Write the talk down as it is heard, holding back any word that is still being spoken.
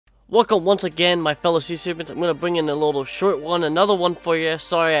Welcome once again, my fellow SeaSerpents. I'm gonna bring in a little short one, another one for you.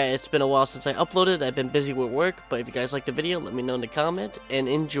 Sorry, it's been a while since I uploaded. I've been busy with work, but if you guys like the video, let me know in the comment and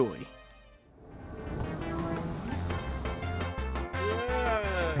enjoy.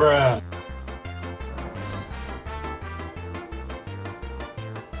 Bruh.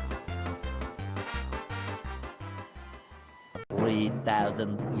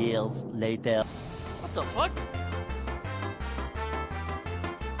 $3,000 later. What the fuck?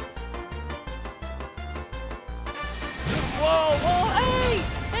 Whoa, whoa, hey,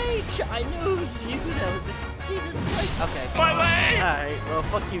 I knew it was you. That was Jesus Christ. Okay. My leg! Alright, well,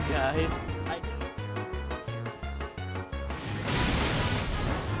 fuck you guys.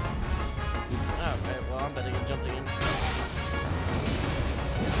 Alright, well, I'm better get jumping in.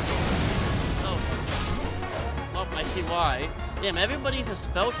 Oh, I see why. Damn, everybody's a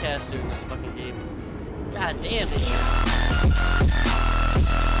spellcaster in this fucking game. God damn it.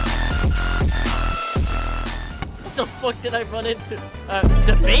 What the fuck did I run into?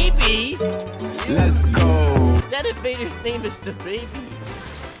 The baby? Let's go. That invader's name is the baby.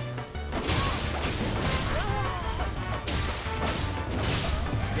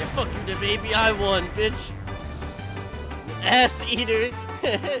 Yeah, fuck you, the baby. I won, bitch. Ass eater.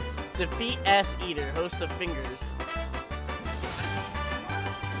 Defeat ass eater. Host of fingers.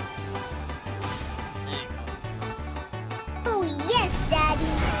 There you go. Oh yes,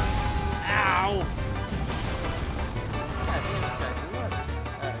 Daddy. Ow. God damn, this guy's nuts.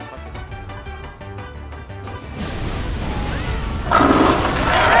 Alright, fuck it.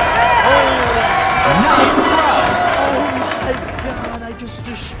 Nice run. Oh my god, I just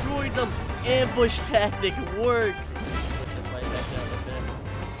destroyed them. Ambush tactic works. Right back down with them.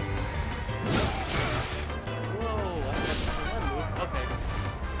 Whoa, I have one move. Okay.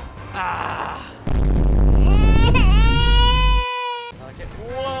 Ah. Okay.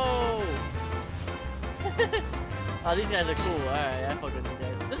 Whoa. Oh, these guys are cool. Alright, I fuck with these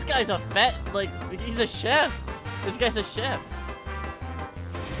guys. This guy's a fat, like, he's a chef. This guy's a chef.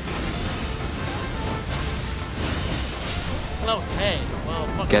 Okay, well,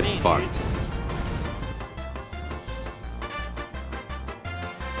 fuck Get me, fucked. dude.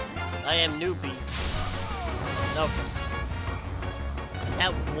 I am newbie. No.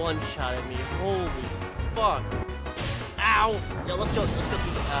 That one shot at me. Holy fuck. Ow! Yo, let's go through the,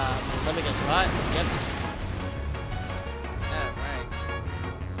 let me get right. Yep. Alright.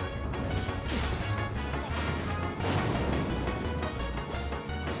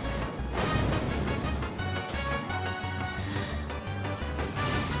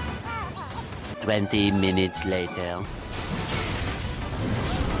 $20 minutes later.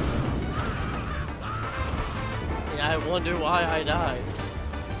 I wonder why I died.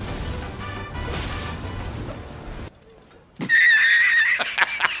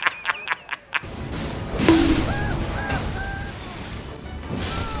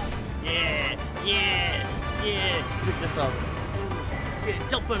 Yeah. Pick this up. Yeah,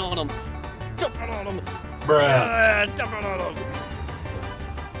 dump it on him. Bruh. Yeah, dump it on him.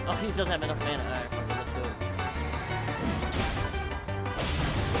 Oh, he doesn't have enough mana. Alright, fuck it, let's do it.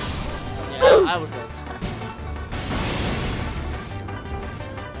 Yeah, I was good.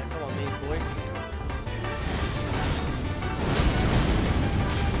 Alright, come on, main boy.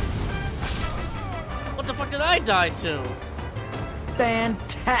 What the fuck did I die to?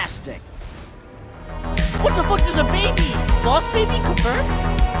 Fantastic. What the fuck is a baby? Boss baby confirmed?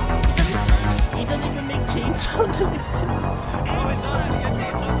 He doesn't even make chain sounds.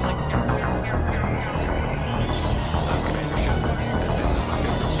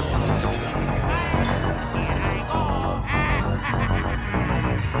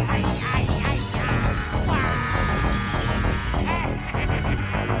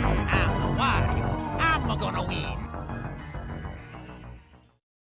 I'm gonna win.